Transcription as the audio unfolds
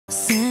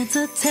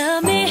Santa,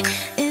 tell me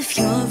if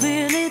you're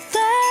really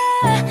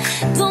there.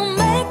 Don't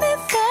make me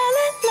fall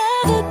in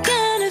love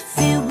again if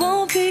you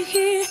won't be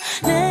here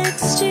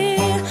next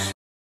year.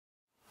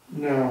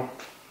 No.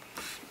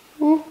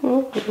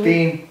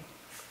 Dean,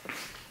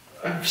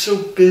 I'm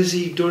so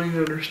busy, don't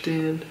even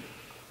understand.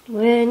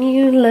 When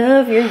you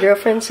love your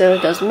girlfriend, so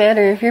it doesn't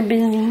matter if you're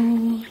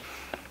busy.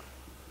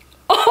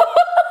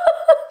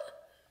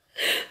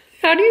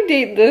 How do you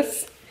date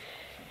this?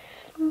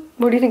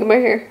 What do you think of my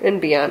hair? And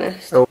be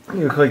honest. Oh,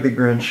 you look like the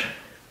Grinch.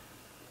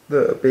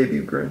 The baby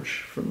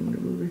Grinch from the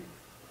new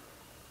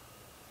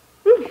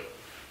movie.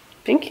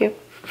 Thank you.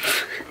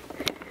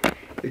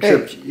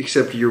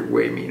 Except you're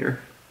way meaner.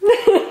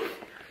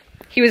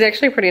 He was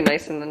actually pretty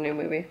nice in the new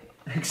movie.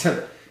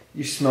 Except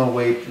you smell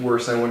way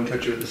worse. I wouldn't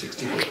touch you with a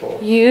 16-foot pole.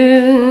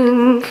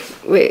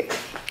 Wait.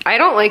 I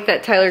don't like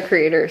that Tyler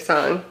Creator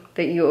song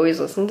that you always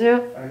listen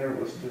to. I never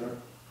listened to that.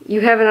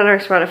 You have it on our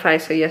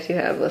Spotify, so yes, you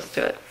have.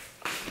 Listen to it.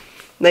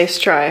 Nice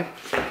try.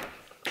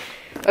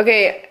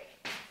 Okay.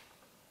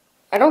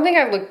 I don't think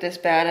I've looked this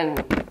bad in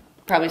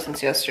probably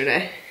since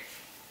yesterday.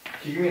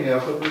 Can you give me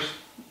nail clippers?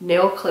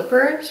 Nail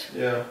clippers?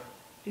 Yeah.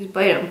 Just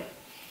bite them.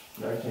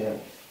 No, I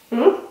can't.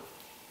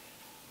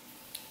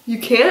 You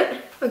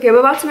can't? Okay, I'm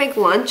about to make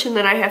lunch and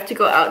then I have to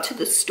go out to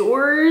the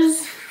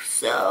stores.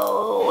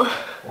 So.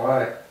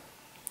 Why?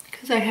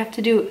 Because I have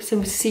to do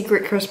some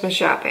secret Christmas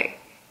shopping.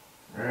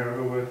 Alright, I'll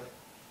go with.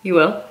 You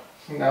will?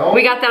 No.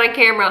 We got that on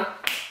camera.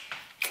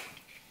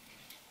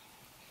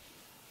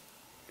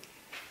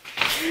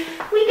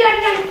 We got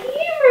it on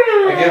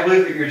camera. I can't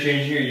believe that you're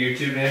changing your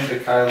YouTube name to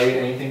Kylie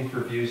Anything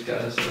for Views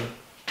Dennison.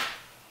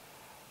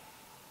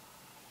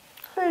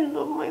 I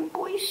love my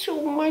boy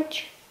so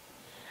much.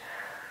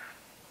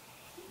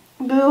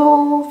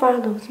 Boo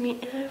follows me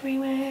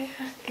everywhere.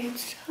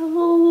 It's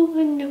so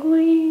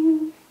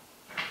annoying.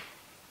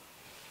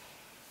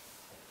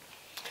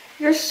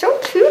 You're so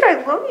cute.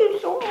 I love you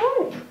so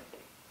much.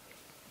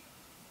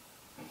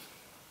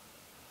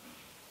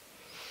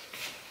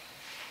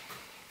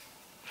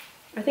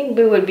 I think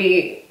Boo would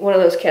be one of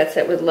those cats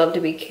that would love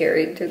to be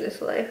carried through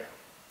this life.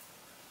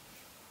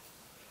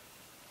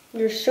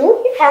 You're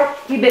so cute.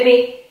 He bit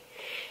me.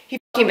 He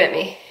fucking bit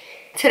me.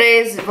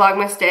 Today's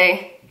Vlogmas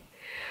day.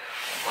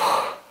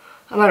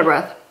 I'm out of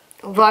breath.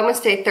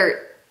 Vlogmas day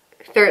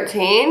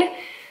 13.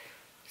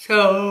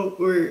 So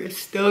we're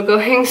still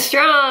going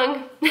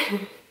strong.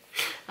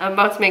 I'm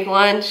about to make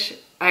lunch.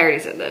 I already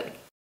said that.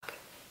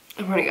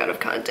 I'm running out of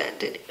content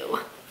to do.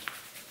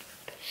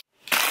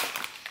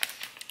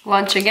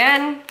 Lunch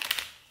again.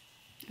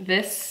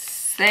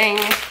 This thing,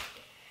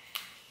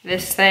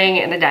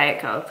 and a Diet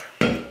Coke.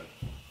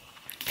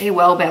 A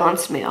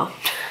well-balanced meal.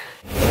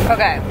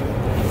 Okay.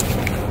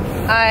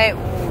 I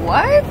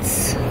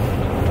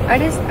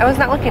was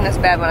not looking this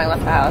bad when I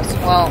left the house.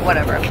 Well,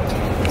 whatever.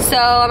 So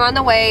I'm on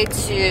the way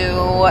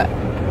to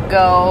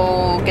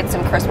go get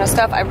some Christmas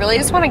stuff. I really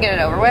just want to get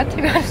it over with,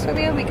 to be honest with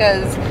you,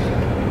 because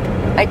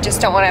I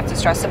just don't want to have to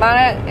stress about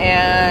it.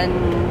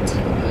 And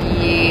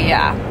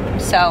yeah,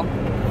 so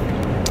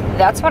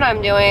that's what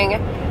I'm doing.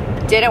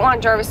 Didn't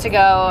want Jarvis to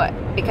go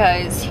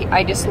because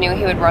I just knew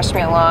he would rush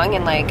me along,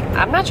 and like,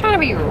 I'm not trying to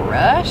be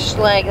rushed.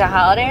 Like, the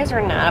holidays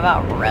are not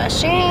about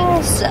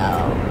rushing, so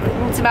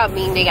it's about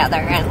being together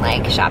and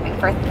like shopping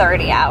for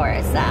 30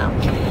 hours.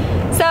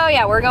 So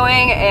yeah, we're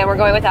going, and we're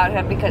going without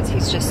him because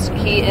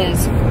he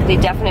is the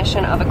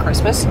definition of a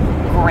Christmas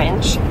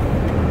Grinch.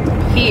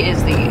 He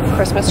is the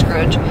Christmas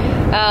Scrooge.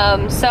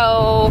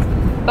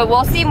 But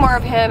we'll see more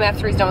of him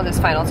after he's done with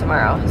his final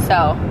tomorrow.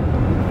 So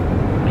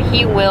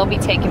he will be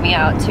taking me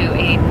out to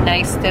a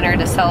nice dinner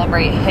to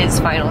celebrate his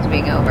finals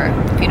being over,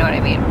 if you know what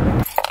I mean.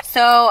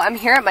 So I'm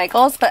here at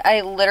Michael's, but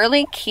I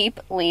literally keep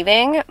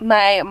leaving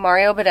my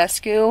Mario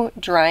Badescu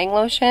drying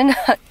lotion,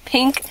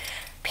 pink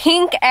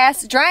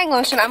ass drying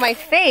lotion on my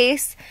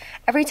face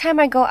every time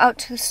I go out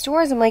to the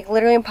stores. I'm like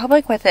literally in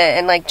public with it,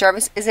 and like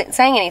Jarvis isn't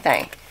saying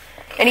anything.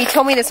 And he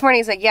told me this morning,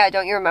 he's like, yeah,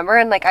 don't you remember?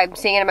 And like, I'm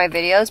seeing it in my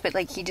videos, but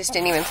like, he just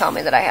didn't even tell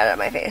me that I had it on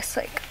my face.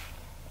 Like,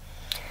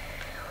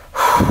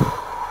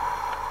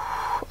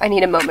 I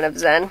need a moment of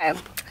zen. Okay.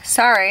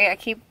 Sorry, I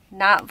keep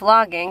not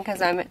vlogging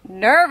because I'm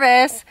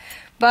nervous,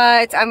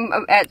 but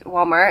I'm at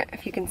Walmart,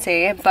 if you can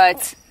see,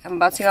 but I'm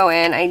about to go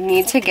in. I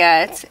need to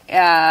get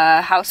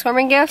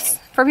housewarming gifts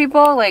for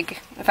people,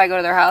 like if I go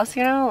to their house,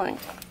 you know, like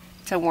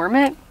to warm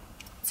it.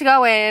 To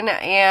go in,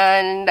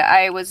 and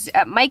I was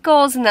at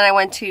Michael's, and then I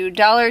went to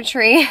Dollar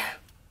Tree.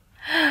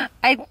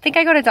 I think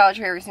I go to Dollar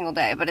Tree every single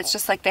day, but it's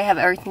just like they have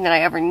everything that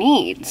I ever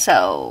need,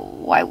 so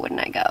why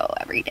wouldn't I go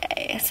every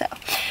day? So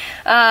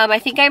I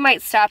think I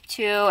might stop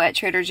too at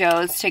Trader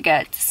Joe's to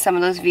get some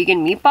of those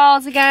vegan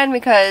meatballs again,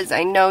 because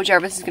I know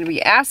Jarvis is going to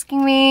be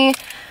asking me.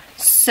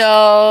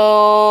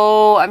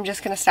 So I'm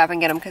just going to stop and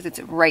get them because it's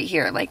right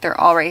here. Like,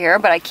 they're all right here,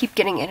 but I keep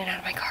getting in and out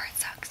of my car. It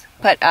sucks.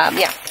 But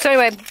yeah, so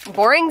anyway,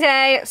 boring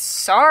day.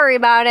 Sorry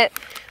about it,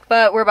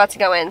 but we're about to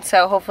go in,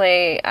 so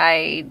hopefully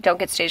I don't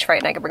get stage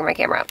fright and I can bring my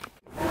camera up.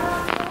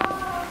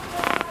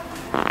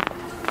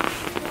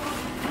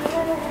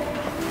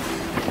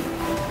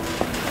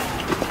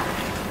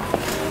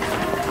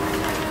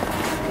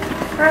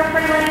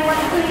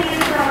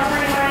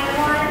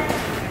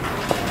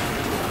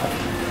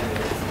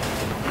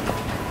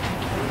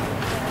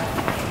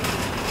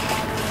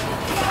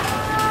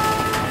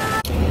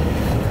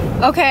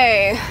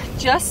 Okay,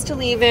 just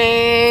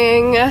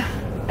leaving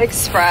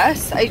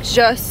Express. I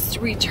just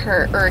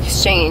returned or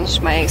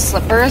exchanged my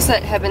slippers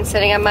that have been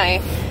sitting on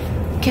my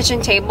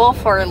kitchen table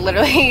for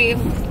literally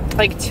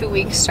like 2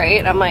 weeks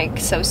straight. I'm like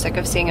so sick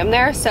of seeing them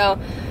there. So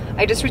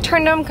I just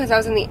returned them because I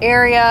was in the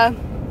area,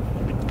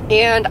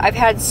 and I've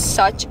had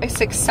such a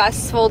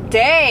successful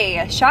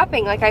day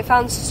shopping. Like I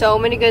found so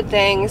many good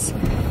things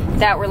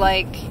that were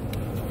like,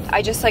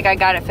 I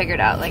got it figured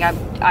out. Like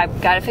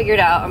I've got it figured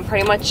out. I'm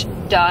pretty much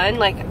done.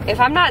 Like if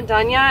I'm not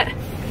done yet,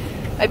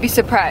 I'd be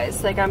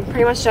surprised. Like I'm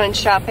pretty much done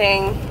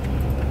shopping.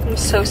 I'm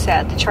so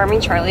sad. The Charming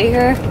Charlie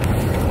here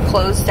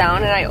closed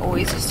down, and I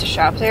always used to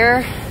shop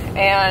there.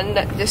 And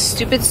this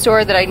stupid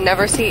store that I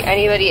never see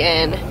anybody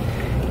in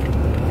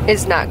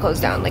is not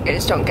closed down. Like I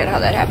just don't get how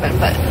that happened.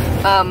 But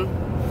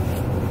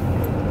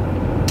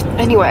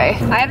anyway,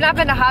 I have not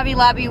been to Hobby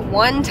Lobby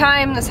one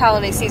time this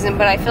holiday season,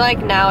 but I feel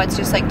like now it's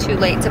just like too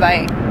late to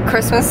buy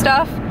Christmas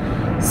stuff.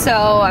 So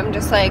I'm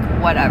just like,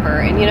 whatever.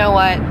 And you know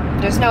what?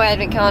 There's no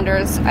advent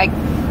calendars.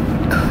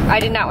 I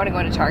did not want to go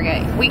into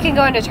Target. We can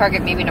go into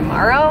Target maybe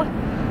tomorrow,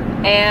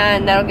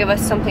 and that'll give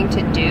us something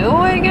to do,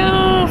 I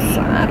guess.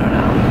 I don't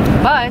know.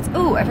 But,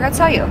 ooh, I forgot to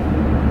tell you.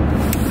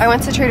 I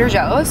went to Trader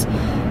Joe's.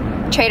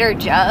 Trader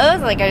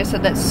Joe's? Like I just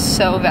said, that's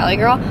so Valley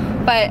Girl.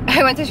 But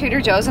I went to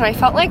Trader Joe's, and I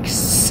felt like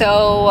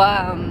so,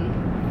 I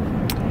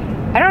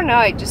don't know,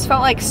 I just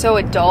felt like so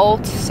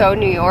adult, so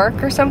New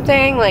York or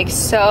something. Like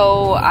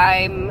so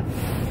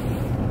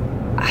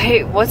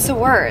what's the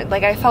word?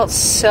 Like I felt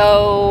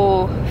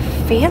so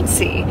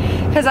fancy.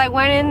 Because I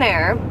went in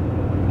there,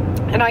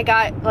 and I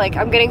got, like,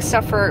 I'm getting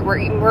stuff for,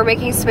 we're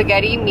making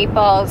spaghetti,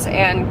 meatballs,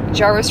 and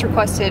Jarvis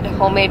requested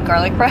homemade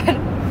garlic bread.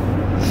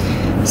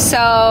 So,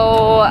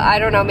 I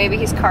don't know, maybe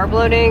he's carb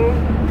loading.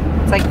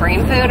 It's like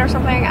brain food or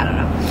something, I don't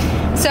know.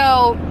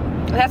 So,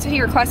 that's what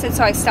he requested,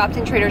 so I stopped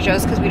in Trader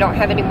Joe's because we don't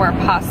have any more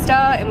pasta,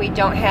 and we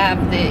don't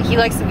have he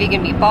likes the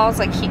vegan meatballs.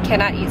 Like, he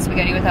cannot eat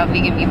spaghetti without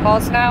vegan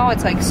meatballs now.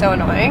 It's, like, so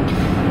annoying.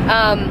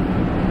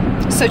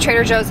 So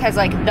Trader Joe's has,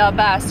 like, the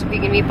best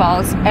vegan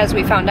meatballs, as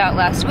we found out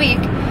last week.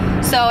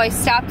 So I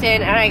stopped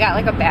in, and I got,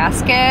 like, a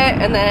basket,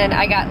 and then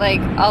I got,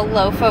 like, a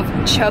loaf of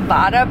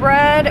ciabatta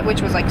bread,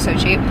 which was, like, so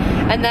cheap.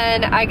 And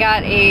then I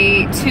got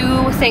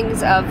 2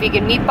 things of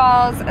vegan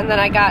meatballs, and then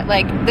I got,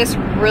 like, this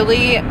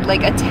really,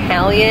 like,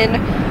 Italian,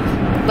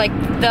 like,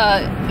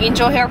 the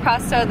angel hair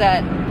pasta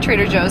that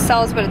Trader Joe's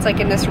sells, but it's, like,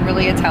 in this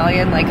really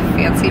Italian, like,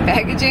 fancy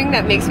packaging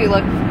that makes me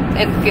look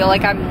and feel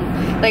like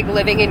I'm, like,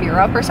 living in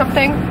Europe or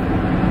something.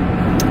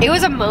 It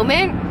was a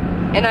moment,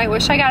 and I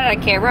wish I got it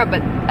on camera,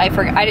 but I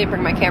didn't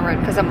bring my camera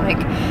because I'm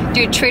like,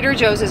 dude, Trader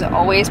Joe's is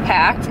always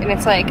packed, and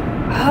it's like,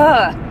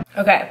 ugh.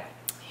 Okay,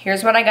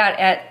 here's what I got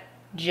at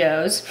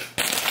Joe's.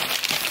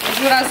 This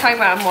is what I was talking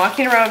about. I'm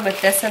walking around with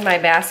this in my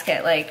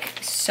basket, like,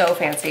 so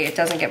fancy. It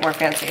doesn't get more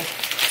fancy.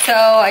 So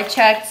I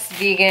checked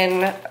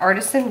vegan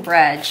artisan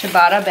bread,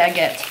 ciabatta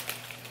baguette.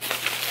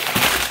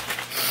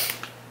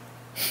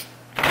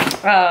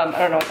 I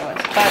don't know what that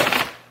was,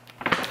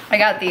 but I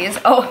got these.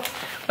 Oh,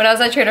 when I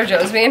was at Trader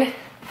Joe's, and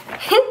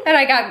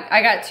I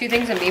got 2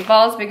 things of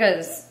meatballs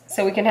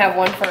so we can have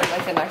one for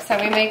like the next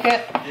time we make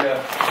it.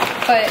 Yeah.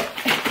 But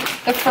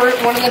the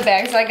first one of the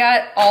bags I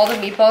got, all the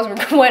meatballs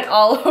went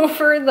all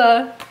over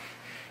the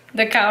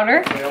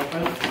counter. They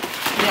open?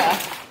 Yeah.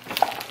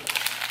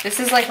 This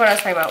is like what I was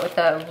talking about with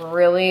the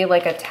really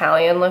like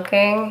Italian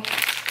looking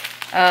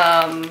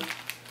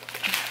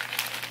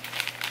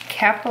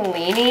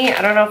capellini.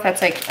 I don't know if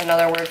that's like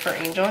another word for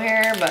angel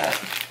hair, but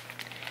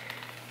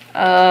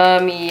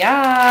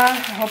yeah,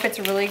 I hope it's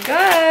really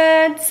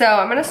good. So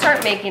I'm gonna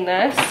start making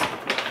this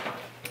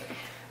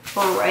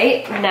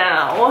right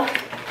now,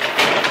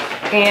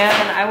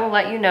 and I will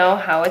let you know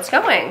how it's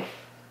going.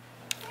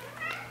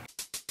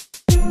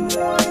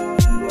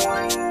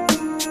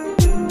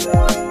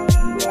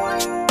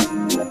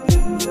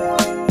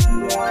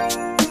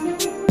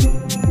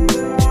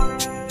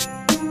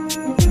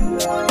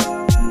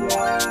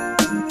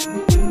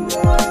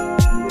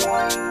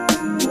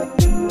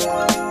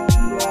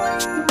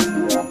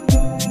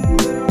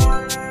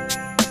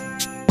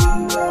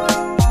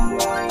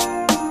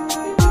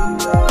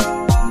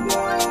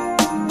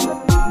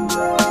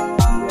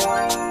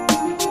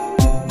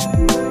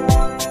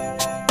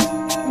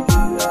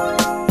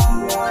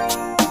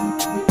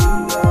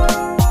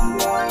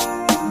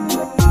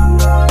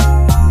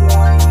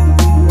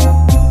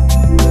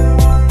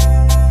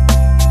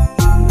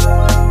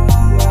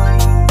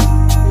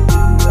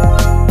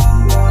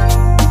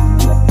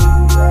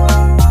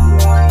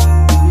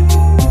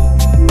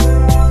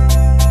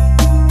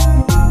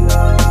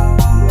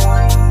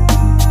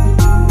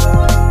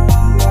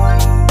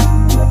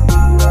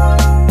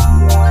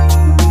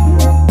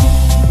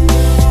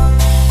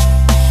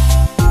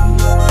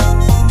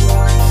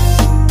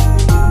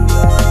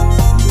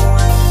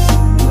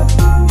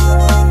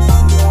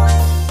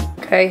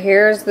 Okay,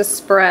 here's the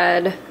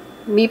spread.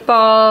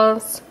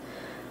 Meatballs,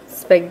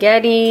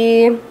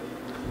 spaghetti.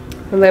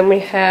 And then we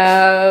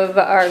have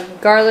our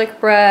garlic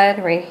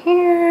bread right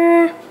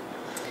here.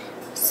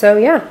 So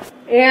yeah.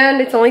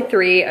 And it's only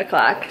 3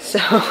 o'clock, so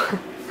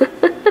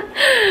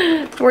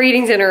we're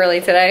eating dinner early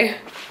today.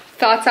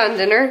 Thoughts on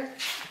dinner?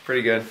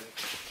 Pretty good.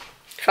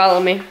 Follow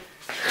me.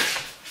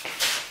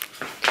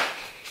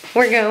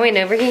 We're going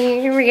over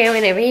here, we're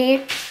going over here.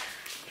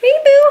 Hey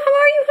boo, how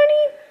are you,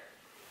 honey?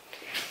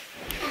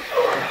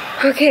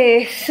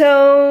 Okay,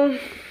 so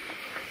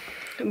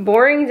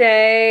boring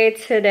day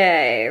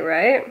today,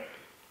 right?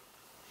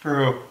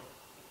 For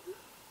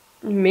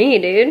who? Me,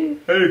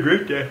 dude. I had a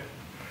great day.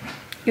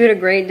 You had a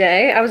great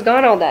day? I was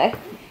gone all day.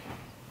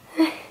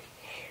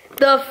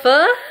 The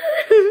fuck?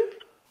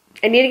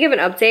 I need to give an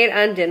update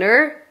on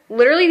dinner.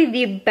 Literally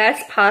the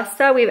best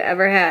pasta we've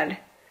ever had.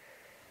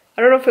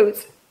 I don't know if it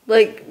was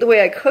like the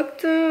way I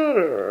cooked it,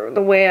 or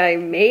the way I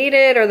made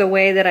it, or the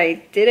way that I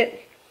did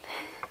it.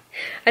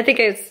 I think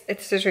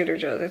it's the Trader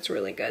Joe's. It's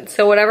really good.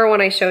 So whatever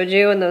one I showed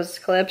you in those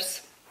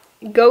clips,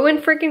 go and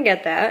freaking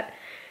get that.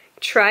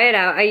 Try it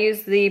out. I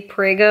used the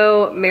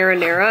Prego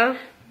marinara.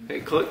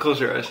 Hey, close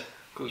your eyes.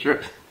 Close your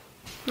eyes.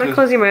 I'm not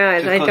closing my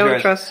eyes. I don't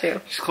trust you.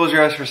 Just close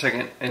your eyes for a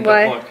second and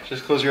Why? don't look.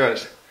 Just close your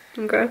eyes.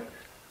 Okay.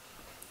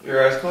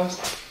 Your eyes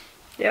closed?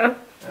 Yeah.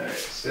 Alright,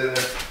 stay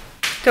there.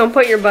 Don't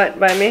put your butt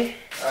by me.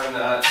 I'm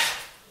not.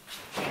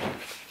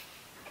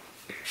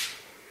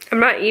 I'm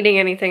not eating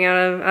anything out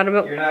of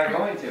it. You're not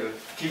going to.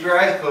 Keep your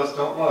eyes closed,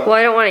 don't look. Well,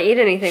 I don't want to eat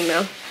anything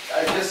though.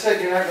 I just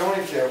said you're not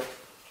going to.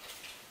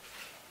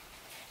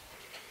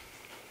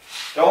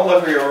 Don't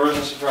look or you'll ruin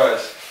the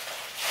surprise.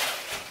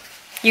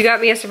 You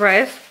got me a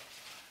surprise?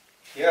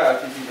 Yeah,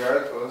 if you keep your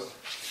eyes closed.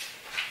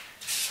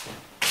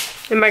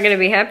 Am I gonna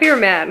be happy or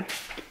mad?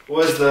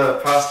 Was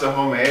the pasta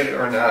homemade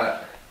or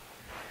not?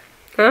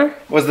 Huh?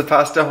 Was the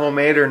pasta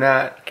homemade or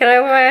not? Can I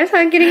open my eyes?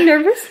 I'm getting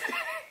nervous.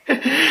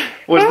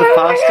 Was the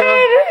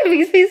pasta?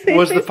 Please,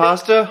 Was the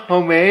pasta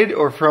homemade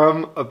or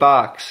from a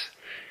box?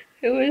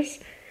 It was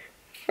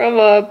from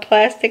a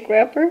plastic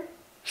wrapper.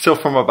 So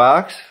from a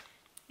box?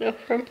 No,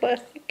 from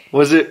plastic.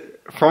 Was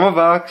it from a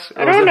box?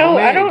 Or I don't know.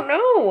 homemade? I don't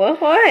know.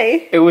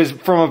 Why? It was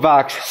from a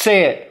box.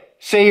 Say it.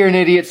 Say you're an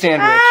idiot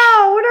sandwich.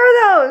 Ow! What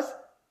are those?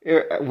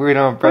 We're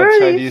gonna have bread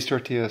side used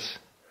tortillas.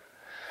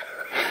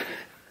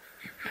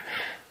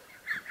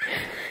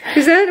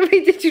 Is that?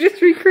 Wait, did you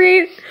just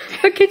recreate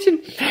a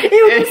kitchen? Ew,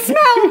 the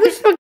smell! The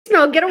fucking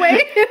smell! Get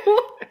away!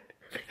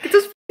 Get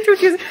those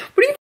tortillas.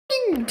 What are you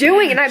fucking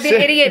doing? And I'm an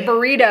idiot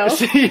burrito.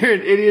 Say you're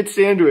an idiot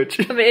sandwich.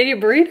 I'm an idiot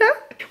burrito?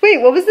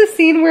 Wait, what was the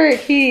scene where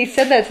he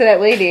said that to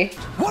that lady?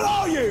 What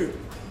are you?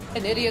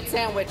 An idiot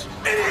sandwich.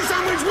 Idiot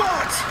sandwich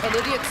what? An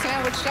idiot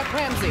sandwich, Chef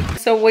Ramsay.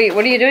 So wait,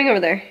 what are you doing over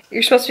there?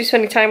 You're supposed to be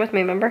spending time with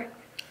me, remember?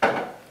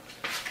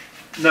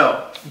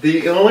 No.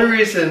 The only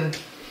reason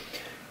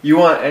you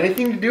want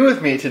anything to do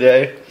with me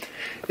today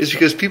is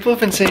because people have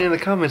been saying in the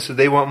comments that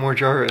they want more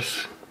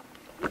Jarvis.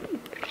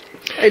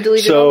 I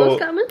deleted all those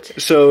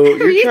comments? So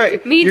you're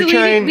trying.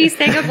 Me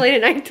staying up late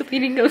at night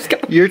deleting those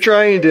comments. You're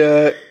trying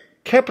to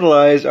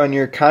capitalize on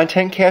your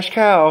content cash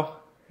cow,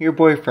 your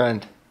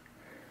boyfriend.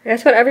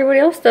 That's what everybody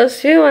else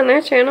does too on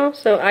their channel,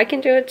 so I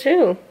can do it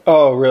too.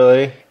 Oh,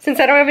 really?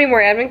 Since I don't have any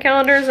more advent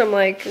calendars, I'm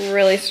like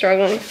really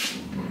struggling.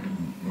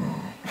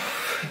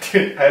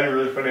 Dude, I had a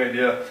really funny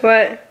idea.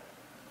 What?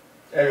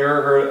 Have you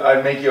ever heard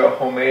I'd make you a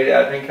homemade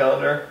advent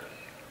calendar?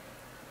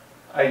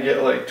 I'd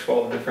get like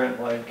 12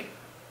 different like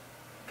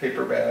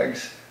paper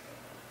bags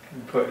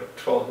and put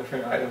 12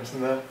 different items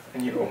in them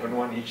and you open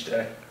one each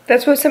day.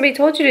 That's what somebody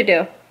told you to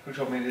do. Who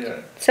told me to do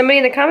that? Somebody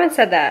in the comments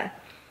said that.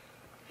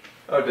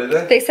 Oh, did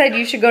they? They said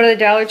you should go to the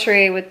Dollar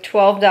Tree with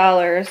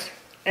 $12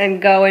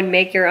 and go and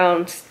make your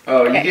own.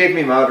 Oh, you gave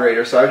me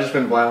moderator, so I've just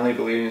been blindly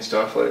deleting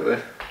stuff lately.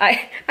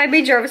 I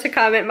made Jarvis a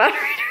comment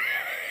moderator.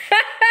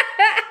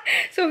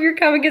 So if your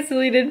comment gets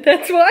deleted,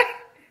 that's why.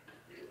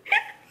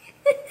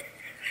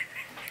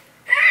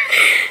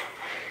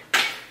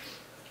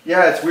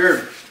 Yeah, it's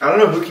weird. I don't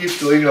know who keeps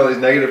deleting all these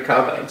negative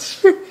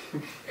comments.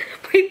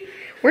 Wait,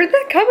 where did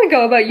that comment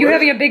go about you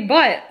having a big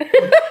butt?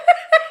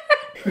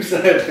 Who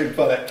said I had a big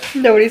butt?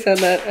 Nobody said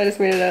that. I just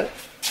made it up.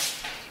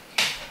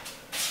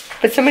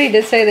 But somebody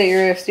did say that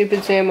you're a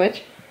stupid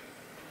sandwich.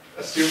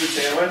 A stupid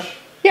sandwich?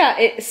 Yeah,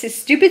 a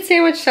stupid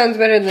sandwich sounds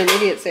better than an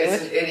idiot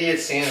sandwich. It's an idiot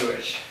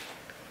sandwich.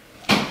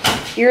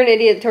 You're an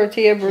idiot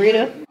tortilla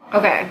burrito?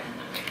 Okay,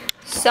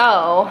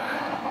 so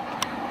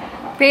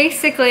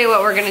basically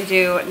what we're gonna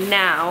do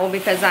now,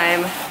 because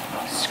I'm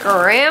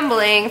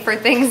scrambling for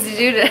things to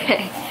do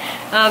today,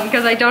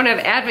 because I don't have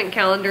advent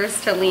calendars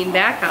to lean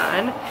back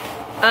on.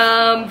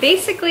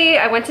 Basically,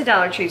 I went to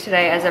Dollar Tree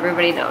today, as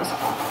everybody knows.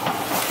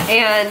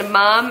 And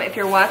Mom, if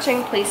you're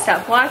watching, please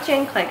stop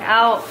watching, click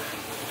out.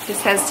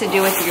 This has to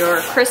do with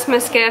your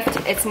Christmas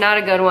gift. It's not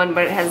a good one,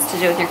 but it has to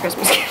do with your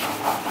Christmas gift.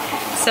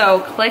 So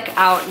click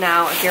out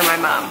now if you're my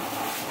mom.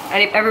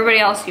 And if everybody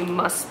else, you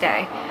must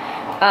stay.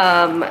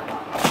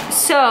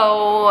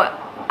 So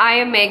I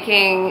am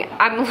making,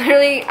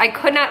 I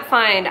could not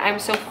find, I am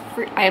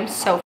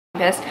so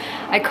pissed.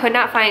 I could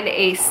not find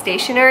a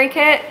stationery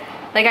kit.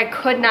 Like I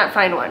could not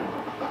find one.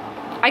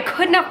 I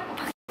could not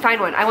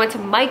find one. I went to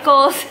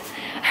Michael's,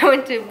 I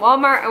went to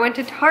Walmart, I went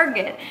to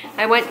Target,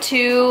 I went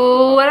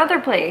to another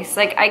place.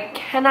 Like, I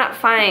cannot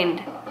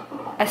find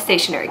a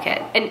stationery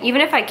kit. And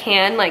even if I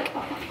can, like,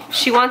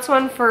 she wants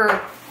one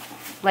for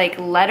like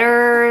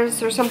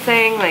letters or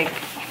something, like,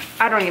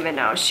 I don't even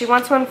know. She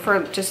wants one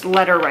for just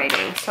letter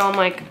writing. So I'm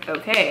like,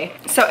 okay.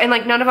 So, and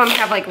like none of them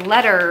have like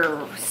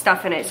letter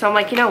stuff in it. So I'm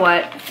like, you know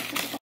what?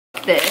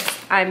 This,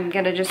 I'm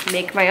gonna just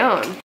make my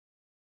own.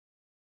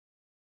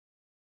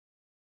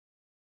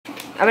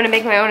 I'm gonna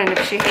make my own, and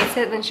if she hates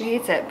it, then she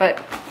hates it, but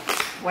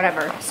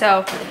whatever.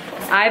 So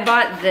I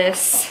bought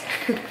this.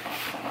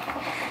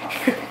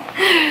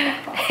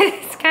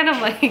 It's kind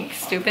of like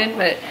stupid,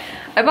 but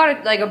I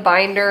bought like a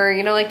binder,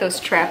 you know, like those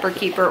Trapper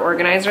Keeper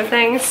organizer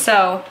things.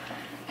 So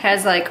it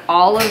has like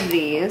all of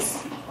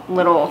these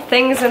little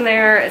things in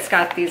there. It's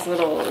got these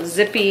little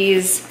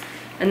zippies,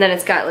 and then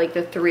it's got like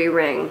the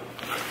 3-ring.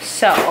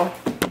 So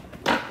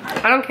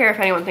I don't care if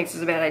anyone thinks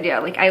it's a bad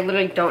idea. Like, I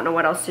literally don't know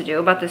what else to do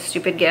about this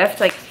stupid gift.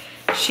 Like,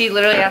 she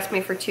literally asked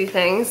me for 2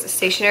 things, a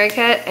stationery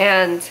kit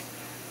and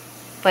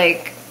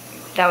like,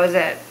 that was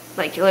it.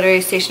 Like, literally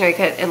a stationery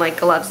kit and like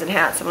gloves and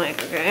hats. I'm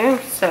like, okay,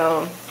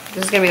 so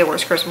this is gonna be the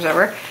worst Christmas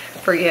ever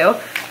for you.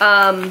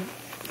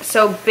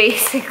 So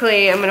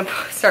basically I'm gonna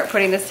start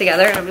putting this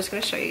together, and I'm just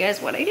gonna show you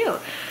guys what I do.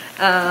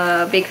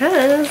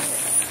 Because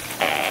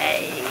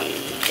I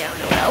don't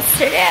know what else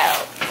to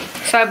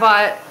do. So I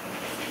bought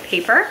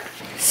paper.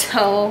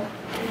 So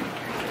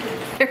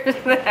there's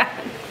that.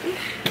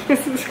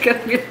 This is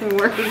gonna be the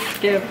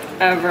worst gift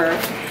ever.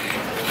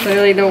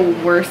 Literally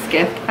the worst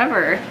gift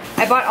ever.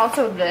 I bought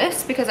also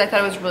this because I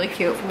thought it was really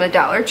cute from the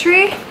Dollar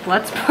Tree.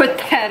 Let's put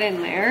that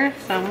in there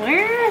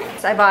somewhere.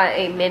 So I bought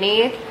a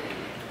mini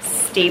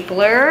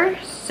stapler.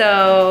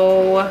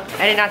 So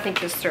I did not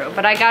think this through,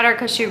 but I got her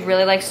because she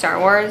really likes Star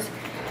Wars,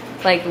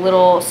 like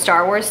little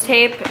Star Wars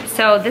tape.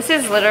 So this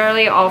is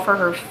literally all for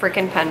her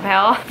freaking pen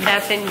pal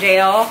that's in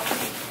jail,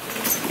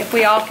 if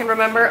we all can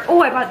remember.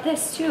 Oh, I bought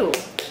this too.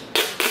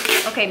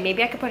 Okay,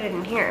 maybe I could put it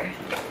in here.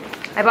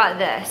 I bought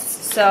this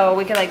so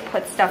we could like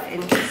put stuff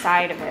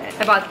inside of it.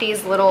 I bought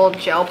these little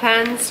gel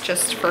pens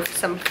just for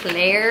some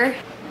flair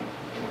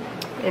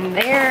in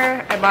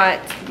there. I bought,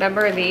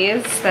 remember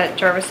these that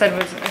Jarvis said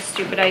was a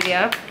stupid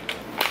idea?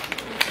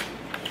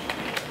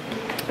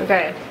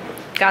 Okay,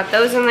 got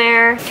those in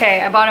there.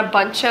 Okay, I bought a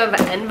bunch of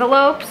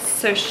envelopes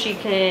so she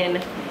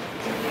can,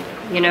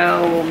 you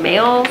know,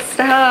 mail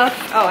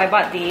stuff. Oh, I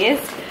bought these.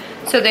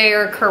 So they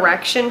are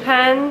correction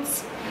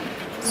pens.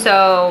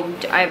 So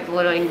I have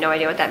literally no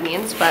idea what that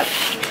means, but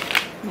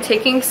I'm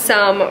taking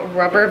some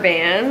rubber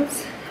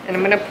bands and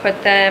I'm gonna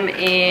put them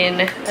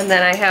in, and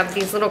then I have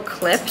these little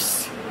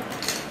clips.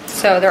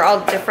 So they're all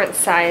different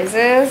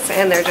sizes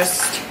and they're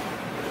just,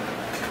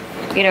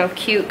 you know,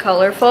 cute,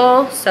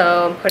 colorful.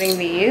 So I'm putting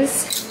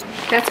these.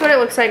 That's what it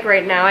looks like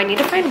right now. I need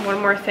to find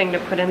one more thing to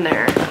put in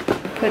there.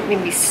 Put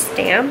maybe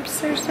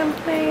stamps or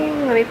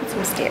something. Let me put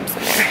some stamps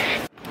in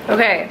there.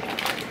 Okay,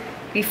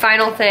 the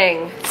final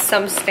thing,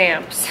 some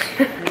stamps.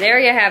 There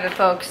you have it,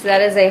 folks.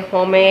 That is a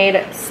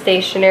homemade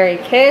stationery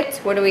kit.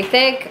 What do we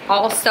think?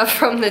 All stuff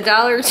from the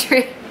Dollar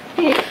Tree.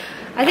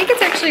 I think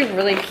it's actually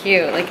really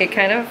cute. Like, it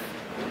kind of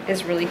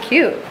is really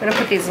cute. I'm gonna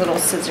put these little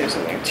scissors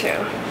in there too.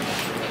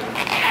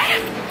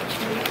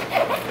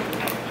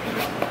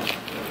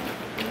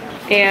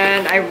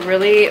 And I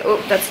really, oh,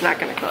 that's not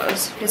gonna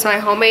close. It's my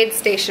homemade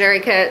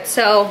stationery kit.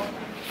 So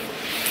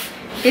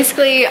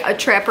basically a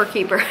Trapper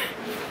Keeper.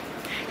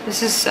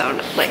 This is so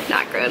like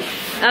not good.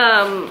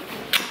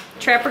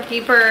 Trapper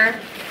Keeper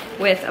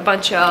with a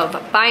bunch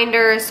of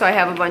binders. So I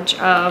have a bunch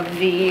of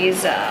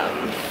these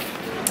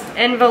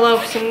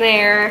envelopes in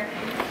there.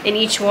 In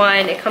each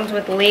one, it comes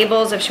with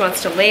labels if she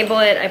wants to label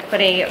it. I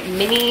put a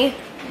mini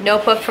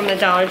notebook from the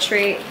Dollar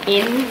Tree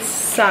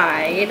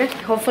inside.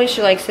 Hopefully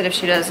she likes it. If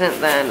she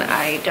doesn't, then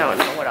I don't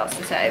know what else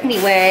to say.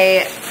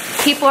 Anyway,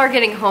 people are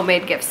getting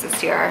homemade gifts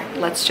this year.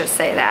 Let's just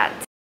say that.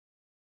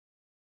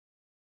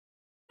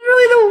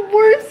 Literally the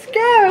worst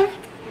gift.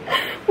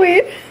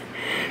 Wait,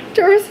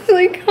 Jarvis is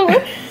like, oh.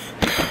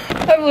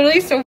 I'm literally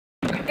so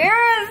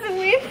embarrassed.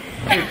 Wait.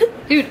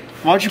 Dude,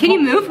 can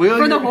you move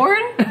for the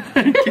horn?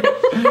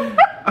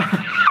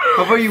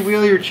 How about you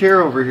wheel your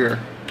chair over here?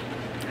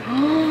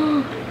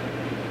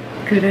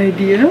 Good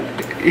idea.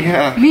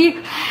 Yeah.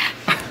 Me?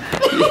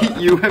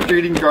 You after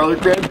eating garlic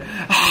bread?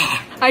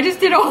 I just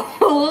did a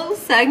whole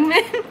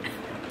segment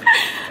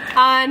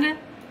on,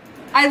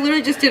 I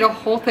literally just did a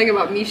whole thing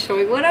about me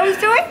showing what I was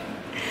doing.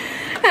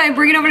 And I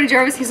bring it over to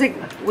Jarvis, he's like,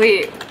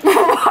 wait,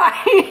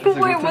 why? Like,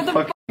 wait, what the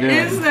fuck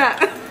is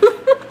that?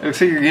 It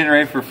looks like you're getting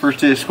ready for first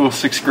day of school,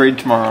 6th grade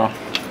tomorrow.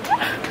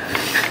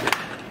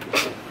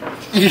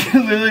 You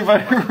literally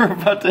were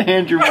about to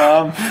hand your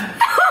mom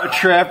a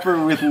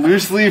Trapper with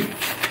loose leaf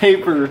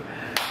paper,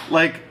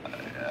 like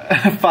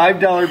a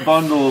 $5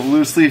 bundle of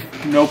loose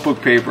leaf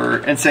notebook paper,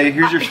 and say,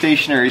 here's your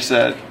stationery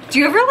set. Do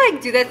you ever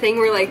like do that thing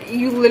where like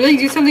you literally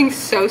do something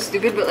so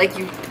stupid, but like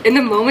you, in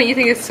the moment you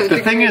think it's so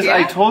stupid? The thing is,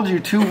 I told you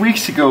 2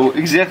 weeks ago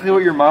exactly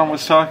what your mom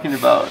was talking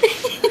about.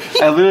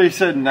 I literally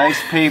said nice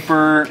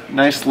paper,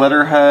 nice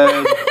letterhead.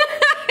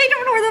 I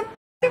don't know where the f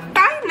to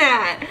find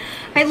that.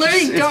 I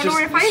literally don't know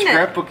where to find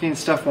that. Scrapbooking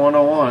stuff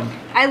 101.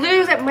 I literally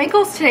was at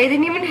Michael's today. They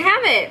didn't even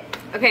have it.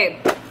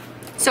 Okay,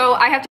 so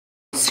I have to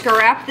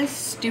scrap this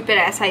stupid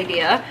ass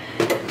idea.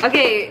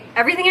 Okay,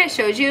 everything I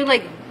showed you,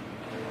 like,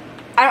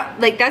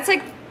 that's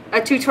like a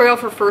tutorial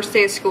for first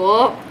day of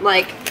school,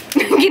 like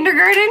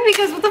kindergarten,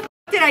 because what the f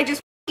did I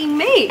just f***ing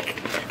make?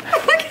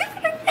 What the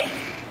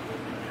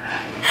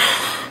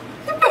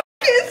f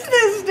is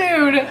this,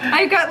 dude?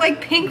 I got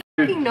like pink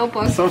f***ing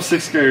notebooks. Some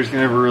 6th graders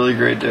gonna have a really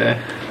great day.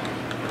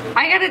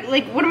 I gotta,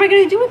 like, what am I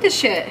gonna do with this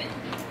shit?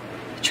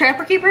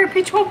 Trapper Keeper, I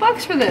paid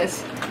 $12 for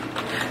this.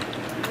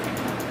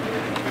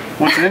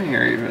 What's in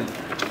here even?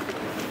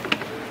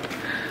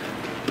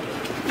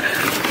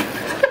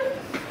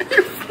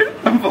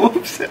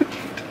 Envelopes in it.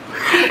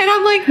 And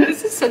I'm like,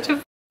 this is such a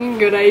f***ing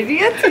good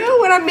idea too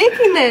when I'm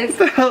making this. What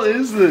the hell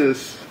is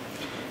this?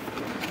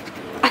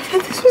 I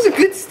thought this was a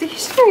good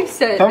stationery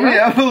set. How many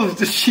envelopes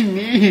does she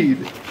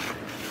need?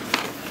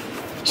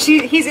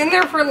 He's in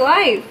there for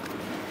life.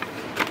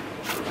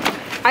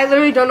 I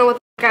literally don't know what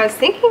the f I was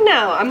thinking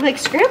now. I'm like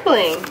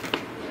scrambling.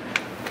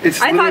 It's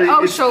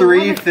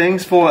three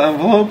things full of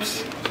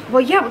envelopes.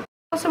 Well, yeah, what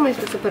else am I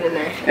supposed to put in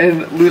there?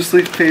 And loose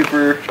leaf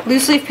paper.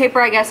 Loose leaf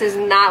paper, I guess, is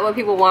not what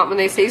people want when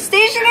they say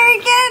stationery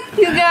kit.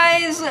 You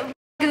guys,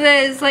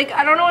 this, like,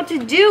 I don't know what to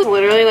do.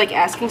 Literally, like,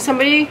 asking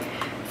somebody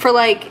for,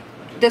 like,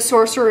 the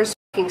Sorcerer's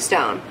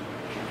Stone.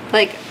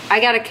 Like,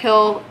 I gotta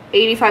kill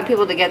 85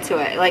 people to get to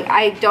it. Like,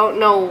 I don't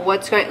know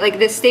what's going, like,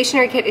 this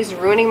stationery kit is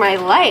ruining my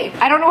life.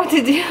 I don't know what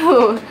to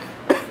do.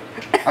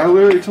 I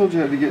literally told you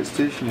how to get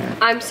stationery.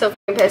 I'm so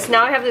f***ing pissed.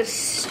 Now I have this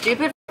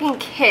stupid f***ing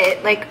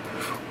kit. Like,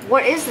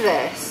 what is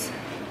this?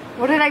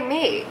 What did I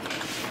make?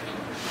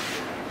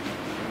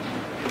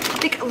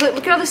 Like,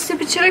 look at all the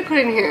stupid shit I put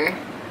in here.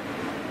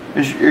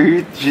 Do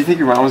you think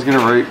your mom was gonna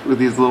write with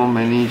these little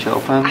mini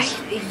gel pens?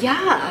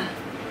 Yeah.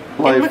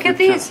 Life and look at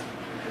these.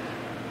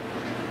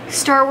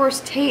 Star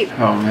Wars tape.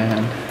 Oh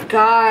man.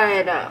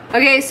 God.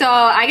 Okay, so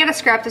I gotta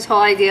scrap this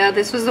whole idea.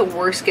 This was the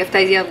worst gift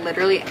idea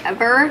literally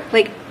ever.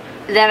 Like,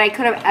 that I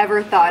could have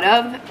ever thought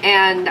of,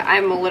 and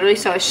I'm literally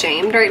so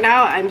ashamed right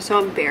now. I'm so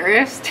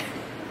embarrassed.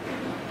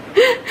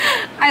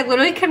 I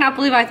literally cannot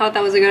believe I thought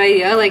that was a good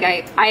idea. Like,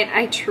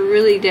 I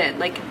truly did.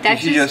 Like,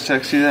 that's Did she just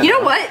text you that? You know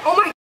what? Oh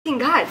my f***ing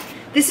God.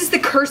 This is the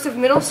curse of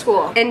middle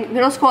school. In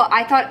middle school,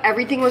 I thought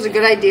everything was a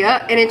good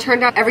idea, and it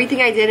turned out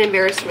everything I did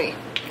embarrassed me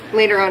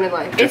later on in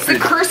life. It's the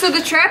curse of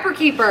the Trapper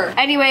Keeper.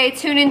 Anyway,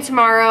 tune in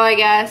tomorrow, I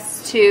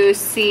guess, to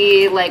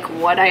see, like,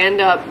 what I end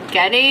up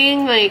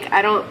getting. Like,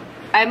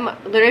 I'm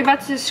literally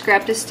about to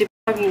scrap this stupid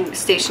fucking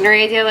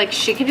stationery idea. Like,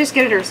 she can just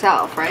get it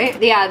herself,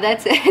 right? Yeah,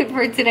 that's it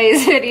for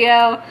today's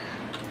video.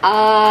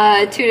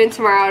 Tune in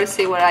tomorrow to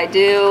see what I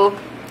do.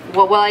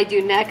 What will I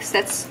do next?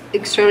 That's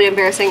extremely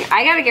embarrassing.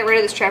 I gotta get rid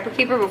of this Trapper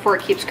Keeper before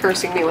it keeps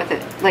cursing me with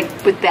it, like,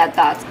 with bad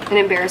thoughts. An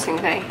embarrassing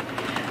thing.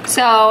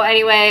 So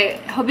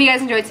anyway, hope you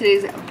guys enjoyed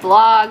today's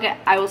vlog.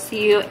 I will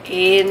see you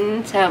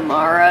in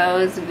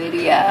tomorrow's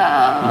video.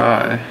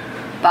 Bye.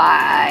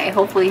 Bye.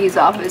 Hopefully he's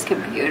off his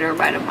computer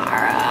by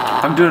tomorrow.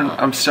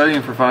 I'm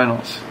studying for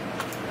finals.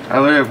 I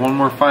literally have one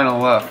more final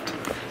left.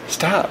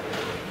 Stop.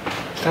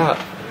 Stop.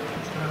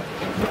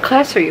 What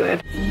class are you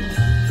in?